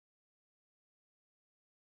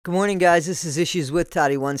Good morning, guys. This is Issues with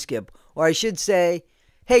Toddy One Skip. Or I should say,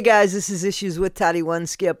 hey, guys, this is Issues with Toddy One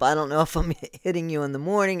Skip. I don't know if I'm hitting you in the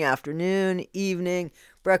morning, afternoon, evening,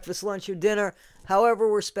 breakfast, lunch, or dinner. However,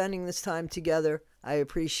 we're spending this time together. I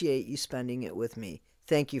appreciate you spending it with me.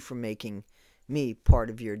 Thank you for making me part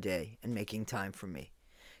of your day and making time for me.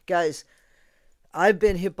 Guys, I've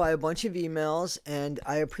been hit by a bunch of emails and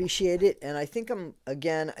I appreciate it. And I think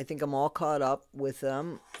I'm all caught up with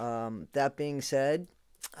them. That being said,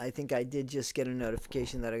 I think I did just get a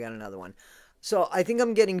notification that I got another one. So I think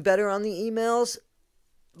I'm getting better on the emails,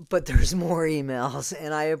 but there's more emails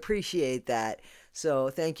and I appreciate that. So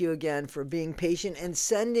thank you again for being patient and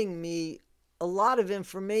sending me a lot of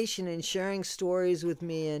information and sharing stories with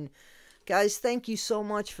me. And guys, thank you so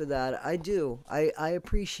much for that. I do. I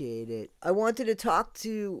appreciate it. I wanted to talk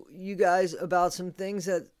to you guys about some things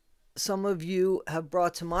that some of you have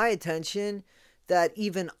brought to my attention that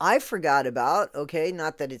even I forgot about. Okay,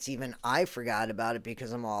 not that it's even I forgot about it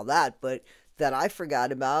because I'm all that, but that I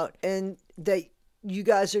forgot about, and that you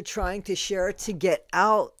guys are trying to share it to get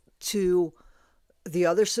out to the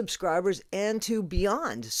other subscribers and to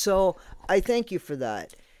beyond. So I thank you for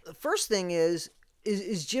that. The first thing is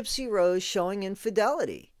Gypsy Rose showing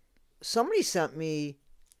infidelity? Somebody sent me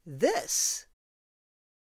this.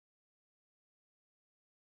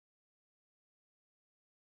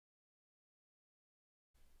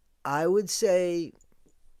 I would say,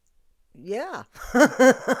 yeah.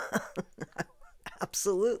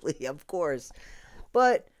 Absolutely, of course.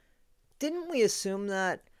 But didn't we assume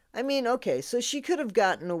that? I mean, okay, so she could have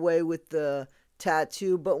gotten away with the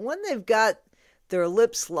tattoo, but when they've got their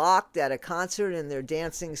lips locked at a concert and they're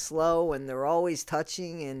dancing slow and they're always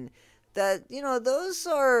touching, and that, those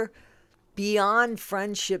are beyond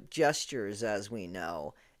friendship gestures, as we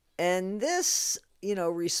know. And this,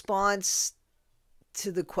 response to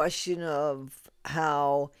the question of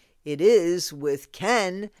how it is with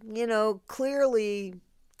Ken, clearly,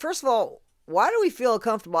 first of all, why do we feel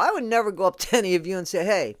comfortable? I would never go up to any of you and say,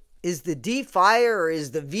 hey, is the D fire or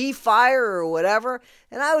is the V fire or whatever?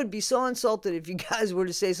 And I would be so insulted if you guys were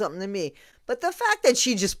to say something to me. But the fact that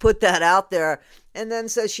she just put that out there and then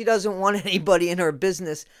says she doesn't want anybody in her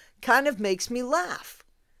business kind of makes me laugh,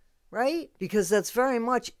 right? Because that's very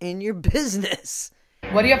much in your business.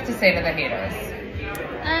 What do you have to say to the haters?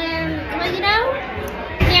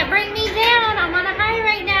 Can't bring me down. I'm on a high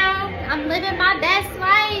right now. I'm living my best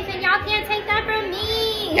life, and y'all can't take that from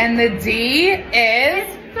me. And the D is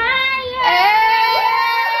fire.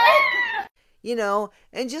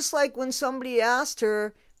 And just like when somebody asked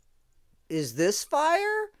her, is this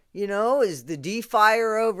fire? Is the D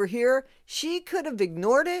fire over here? She could have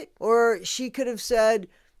ignored it, or she could have said,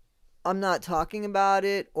 I'm not talking about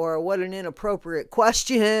it, or what an inappropriate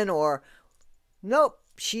question, or nope,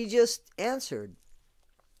 she just answered.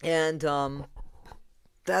 And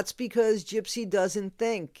that's because Gypsy doesn't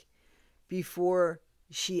think before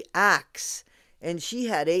she acts. And she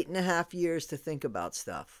had 8.5 years to think about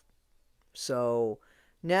stuff. So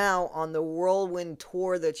now on the whirlwind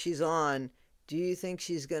tour that she's on, do you think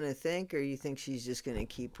she's going to think, or you think she's just going to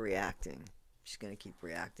keep reacting? She's going to keep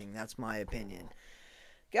reacting. That's my opinion.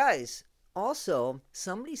 Guys, also,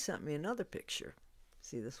 somebody sent me another picture.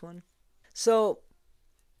 See this one? So,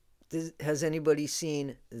 has anybody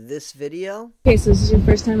seen this video? Okay, so this is your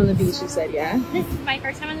first time on the beach, you said, yeah? This is my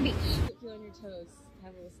first time on the beach. Feel on your toes.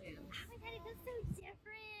 Have a little sand. Oh my god, it feels so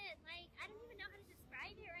different. Like, I don't even know how to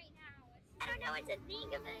describe it right now. I don't know what to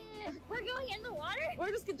think of it. We're going in the water? Or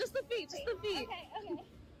just the feet, just the feet. Okay.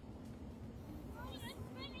 Oh, I'm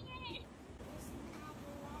swimming in it. Oh, it's so cool.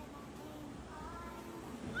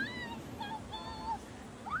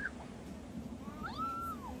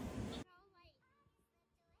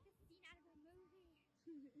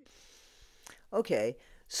 Okay,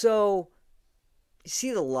 so you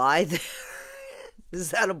see the lie there?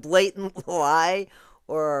 Is that a blatant lie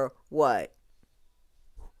or what?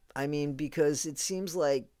 I mean, because it seems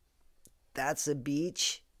like that's a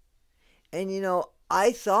beach. And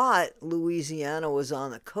I thought Louisiana was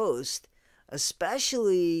on the coast,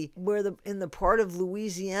 especially in the part of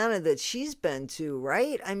Louisiana that she's been to,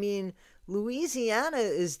 right? I mean, Louisiana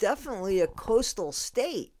is definitely a coastal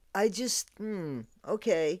state.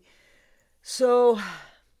 Okay. So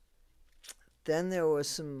then there was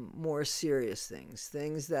some more serious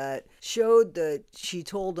things that showed that she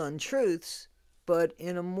told untruths, but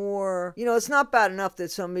in a more, it's not bad enough that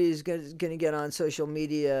somebody's going to get on social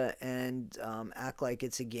media and act like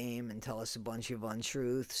it's a game and tell us a bunch of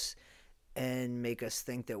untruths and make us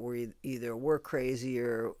think that we're crazy,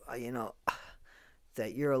 or,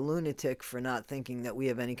 that you're a lunatic for not thinking that we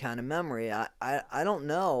have any kind of memory. I don't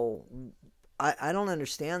know. I don't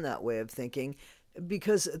understand that way of thinking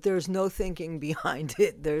because there's no thinking behind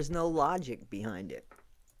it. There's no logic behind it.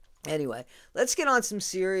 Anyway, let's get on some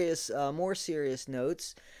serious, more serious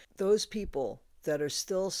notes. Those people that are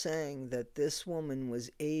still saying that this woman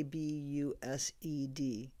was abused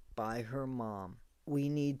by her mom, we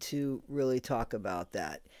need to really talk about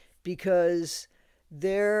that because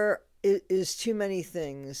there is too many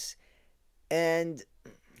things. And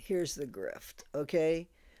here's the grift, okay?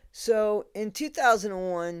 So in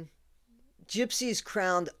 2001, Gypsy's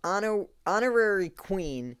crowned honorary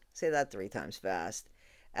queen, say that 3 times fast,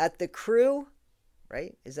 at the crew,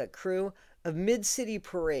 right? Is that crew of Mid-City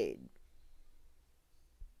Parade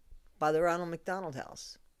by the Ronald McDonald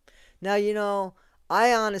House. Now, you know,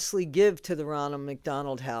 I honestly give to the Ronald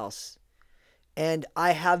McDonald House, and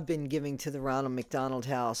I have been giving to the Ronald McDonald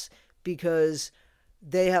House because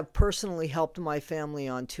they have personally helped my family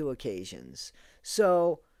on 2 occasions.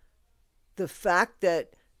 So the fact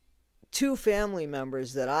that 2 family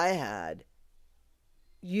members that I had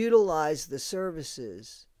utilized the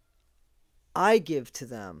services, I give to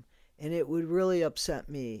them. And it would really upset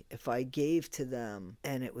me if I gave to them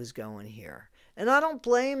and it was going here. And I don't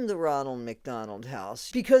blame the Ronald McDonald House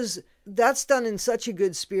because that's done in such a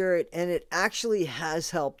good spirit and it actually has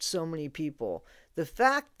helped so many people. The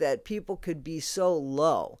fact that people could be so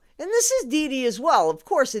low, and this is Dee Dee as well, of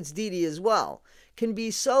course it's Dee Dee as well, can be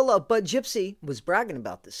so low. But Gypsy was bragging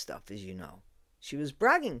about this stuff, as you know. She was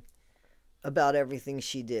bragging about everything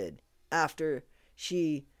she did after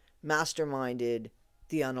she masterminded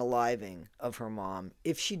the unaliving of her mom.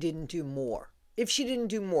 If she didn't do more,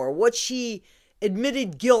 what she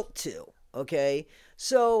admitted guilt to, okay?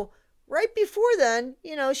 So right before then,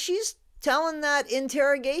 you know, she's telling that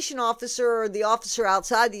interrogation officer or the officer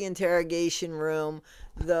outside the interrogation room,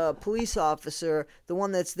 the police officer, the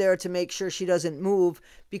one that's there to make sure she doesn't move,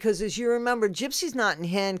 because as you remember, Gypsy's not in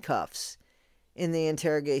handcuffs in the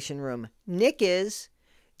interrogation room. Nick is.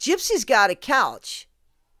 Gypsy's got a couch.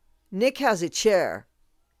 Nick has a chair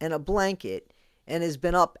and a blanket and has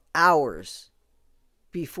been up hours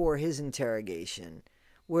before his interrogation,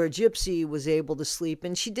 where Gypsy was able to sleep,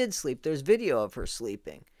 and she did sleep. There's video of her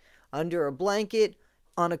sleeping under a blanket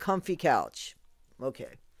on a comfy couch.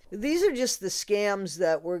 Okay. These are just the scams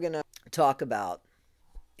that we're going to talk about.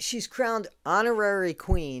 She's crowned honorary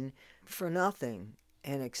queen for nothing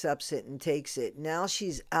and accepts it and takes it. Now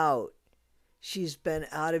she's out. She's been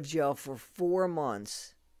out of jail for 4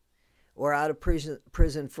 months or out of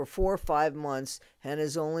prison for 4 or 5 months and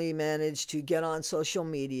has only managed to get on social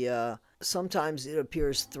media. Sometimes it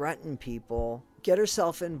appears threaten people, get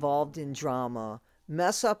herself involved in drama,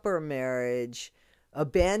 mess up her marriage,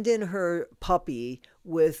 abandon her puppy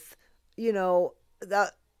with, you know,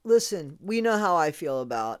 that, listen, we know how I feel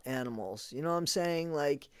about animals. You know what I'm saying?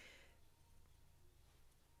 Like,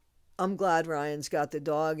 I'm glad Ryan's got the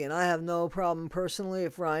dog, and I have no problem personally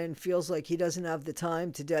if Ryan feels like he doesn't have the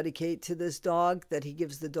time to dedicate to this dog, that he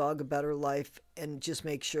gives the dog a better life and just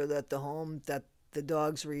make sure that the home that the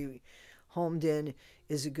dog's homed in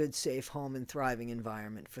is a good, safe home and thriving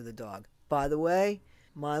environment for the dog. By the way,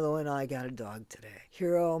 Milo and I got a dog today.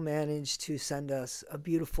 Hero managed to send us a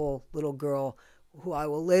beautiful little girl who I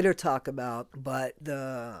will later talk about, but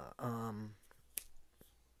the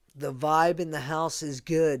vibe in the house is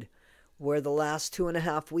good. Where the last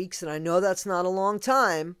 2.5 weeks, and I know that's not a long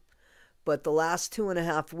time, but the last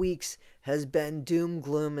 2.5 weeks has been doom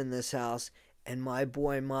gloom in this house, and my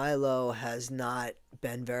boy Milo has not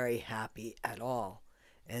been very happy at all.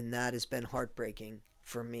 And that has been heartbreaking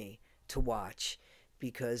for me to watch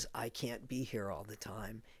because I can't be here all the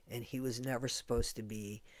time, and he was never supposed to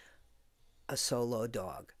be a solo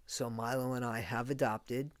dog. So Milo and I have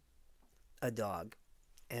adopted a dog,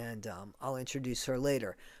 and I'll introduce her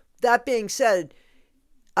later. That being said,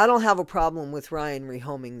 I don't have a problem with Ryan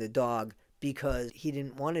rehoming the dog because he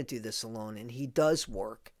didn't want to do this alone, and he does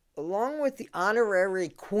work. Along with the honorary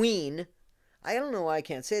queen, I don't know why I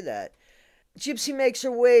can't say that, Gypsy makes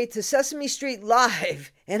her way to Sesame Street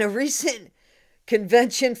Live and a recent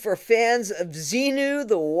convention for fans of Xenu,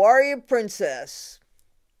 the Warrior Princess.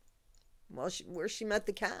 Well, where she met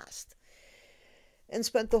the cast. And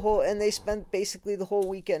they spent basically the whole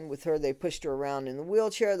weekend with her. They pushed her around in the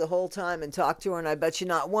wheelchair the whole time and talked to her. And I bet you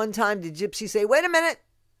not one time did Gypsy say, "Wait a minute,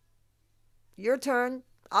 your turn.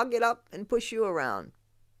 I'll get up and push you around."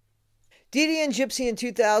 Dee Dee and Gypsy in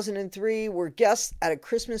 2003 were guests at a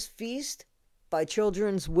Christmas feast by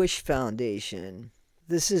Children's Wish Foundation.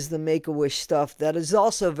 This is the Make-A-Wish stuff that is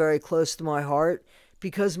also very close to my heart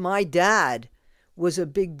because my dad was a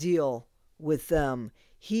big deal with them.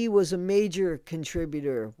 He was a major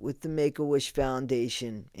contributor with the Make-A-Wish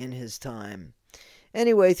Foundation in his time.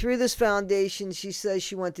 Anyway, through this foundation, she says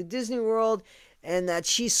she went to Disney World and that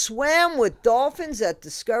she swam with dolphins at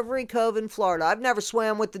Discovery Cove in Florida. I've never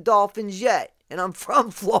swam with the dolphins yet, and I'm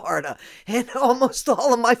from Florida, and almost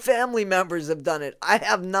all of my family members have done it. I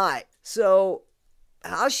have not. So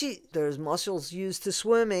there's muscles used to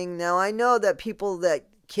swimming. Now, I know that people that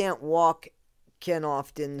can't walk can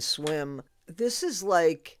often swim. This is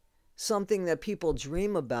like something that people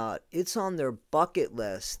dream about. It's on their bucket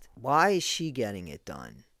list. Why is she getting it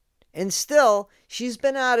done? And still, she's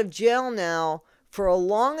been out of jail now for a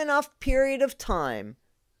long enough period of time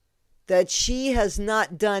that she has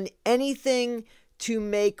not done anything to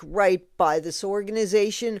make right by this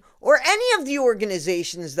organization or any of the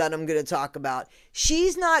organizations that I'm going to talk about.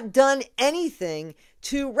 She's not done anything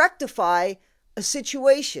to rectify a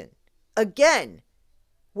situation. Again,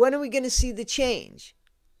 when are we going to see the change?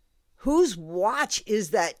 Whose watch is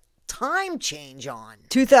that time change on?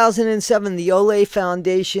 2007, the Olay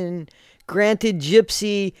Foundation granted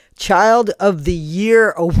Gypsy Child of the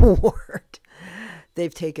Year Award.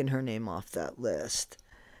 They've taken her name off that list.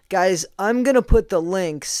 Guys, I'm going to put the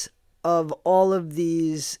links of all of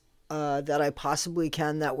these that I possibly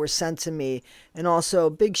can that were sent to me. And also,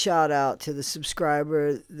 big shout out to the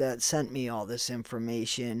subscriber that sent me all this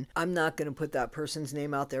information. I'm not going to put that person's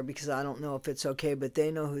name out there because I don't know if it's okay, but they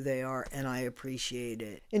know who they are and I appreciate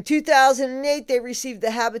it. In 2008, they received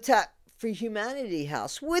the Habitat for Humanity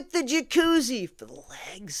house with the jacuzzi for the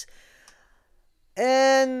legs.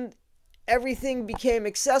 And everything became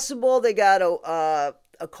accessible. They got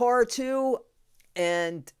a car too.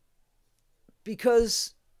 And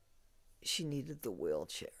because she needed the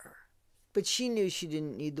wheelchair. But she knew she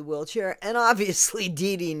didn't need the wheelchair. And obviously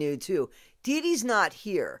Dee Dee knew too. Dee Dee's not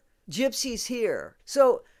here. Gypsy's here.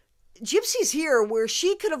 So Gypsy's here where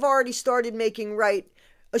she could have already started making right.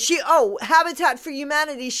 Habitat for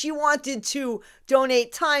Humanity, she wanted to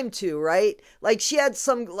donate time to, right? Like she had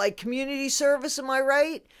some like community service, am I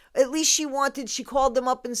right? At least she called them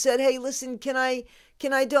up and said, hey, listen, can I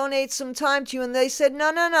donate some time to you? And they said,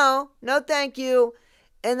 no, thank you.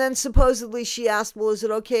 And then supposedly she asked, well, is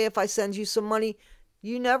it okay if I send you some money?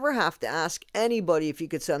 You never have to ask anybody if you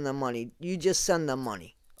could send them money. You just send them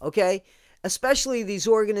money, okay? Especially these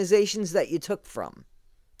organizations that you took from.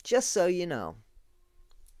 Just so you know.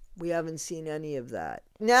 We haven't seen any of that.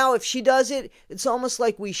 Now, if she does it, it's almost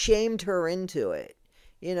like we shamed her into it,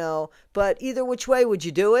 you know? But either which way, would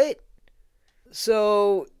you do it?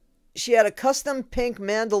 So she had a custom pink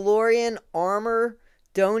Mandalorian armor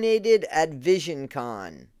donated at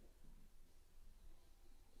VisionCon.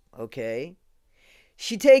 Okay.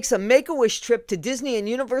 She takes a Make-A-Wish trip to Disney and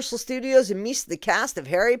Universal Studios and meets the cast of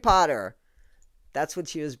Harry Potter. That's what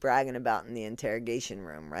she was bragging about in the interrogation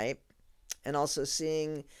room, right? And also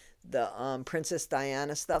seeing the Princess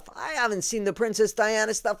Diana stuff. I haven't seen the Princess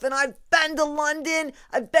Diana stuff, and I've been to London.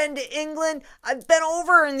 I've been to England. I've been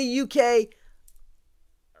over in the UK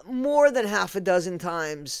more than half a dozen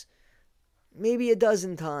times. Maybe a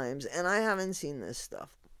dozen times, and I haven't seen this stuff.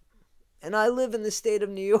 And I live in the state of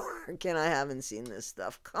New York, and I haven't seen this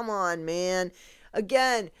stuff. Come on, man.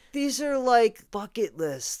 Again, these are like bucket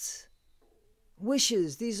lists.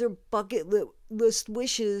 Wishes. These are bucket list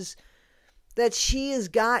wishes that she has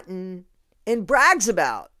gotten and brags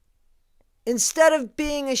about. Instead of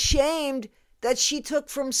being ashamed that she took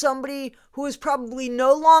from somebody who is probably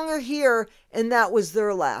no longer here, and that was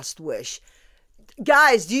their last wish.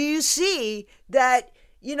 Guys, do you see that,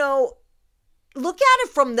 you know, look at it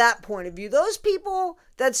from that point of view. Those people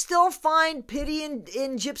that still find pity in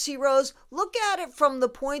Gypsy Rose, look at it from the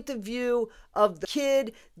point of view of the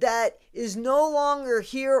kid that is no longer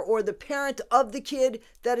here, or the parent of the kid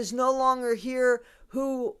that is no longer here,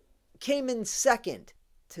 who came in second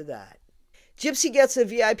to that. Gypsy gets a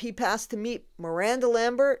VIP pass to meet Miranda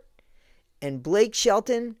Lambert and Blake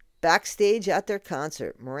Shelton backstage at their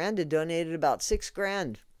concert. Miranda donated about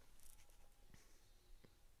 $6,000.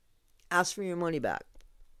 Ask for your money back.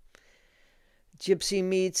 Gypsy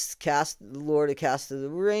meets Lord of Cast of the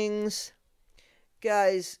Rings.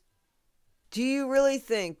 Guys, do you really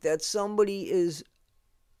think that somebody is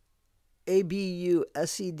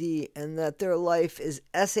ABUSED and that their life is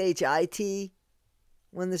SHIT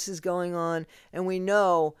when this is going on? And we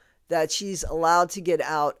know that she's allowed to get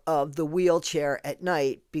out of the wheelchair at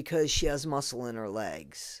night because she has muscle in her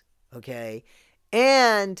legs, okay?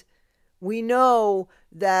 And we know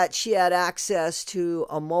that she had access to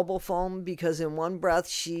a mobile phone because in one breath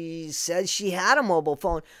she said she had a mobile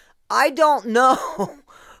phone. I don't know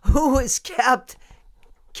who is kept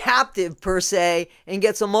captive per se and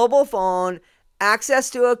gets a mobile phone access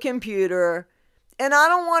to a computer, and I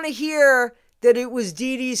don't want to hear that it was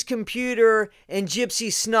Dee Dee's computer and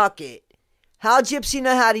Gypsy snuck it. How Gypsy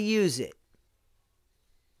know how to use it?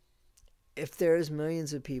 If there's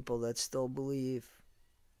millions of people that still believe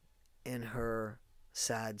in her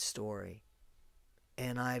sad story,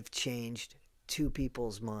 and I've changed two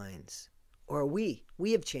people's minds, or we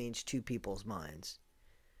have changed two people's minds,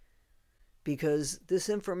 because this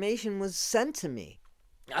information was sent to me.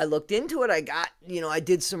 I looked into it. I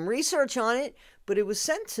did some research on it, but it was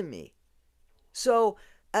sent to me. So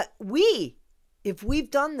if we've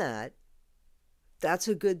done that, that's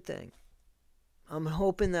a good thing. I'm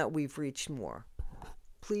hoping that we've reached more.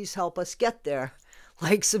 Please help us get there.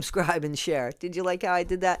 Like, subscribe, and share. Did you like how I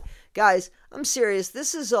did that? Guys, I'm serious.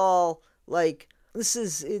 This is all,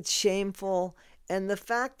 it's shameful. And the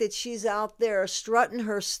fact that she's out there strutting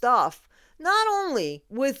her stuff, not only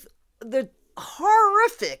with the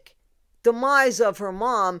horrific demise of her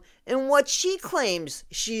mom and what she claims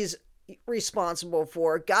she's responsible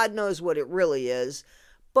for, God knows what it really is,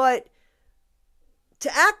 but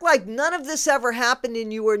to act like none of this ever happened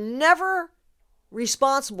and you were never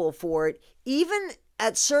responsible for it, even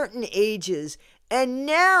at certain ages, and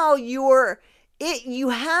now you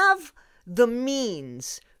have the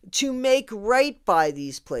means to make right by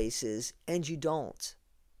these places, and you don't.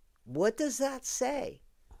 What does that say?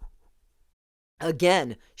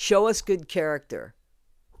 Again, show us good character.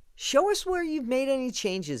 Show us where you've made any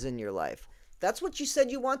changes in your life. That's what you said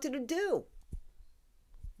you wanted to do.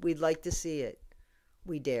 We'd like to see it.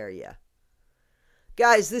 We dare ya.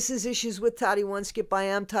 Guys, this is Issues with Toddy One Skip. I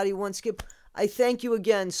am Toddy One Skip. I thank you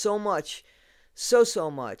again so much. So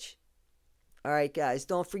much. All right, guys,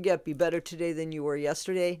 don't forget, be better today than you were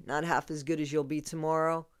yesterday. Not half as good as you'll be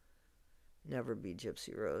tomorrow. Never be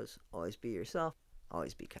Gypsy Rose. Always be yourself.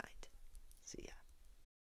 Always be kind.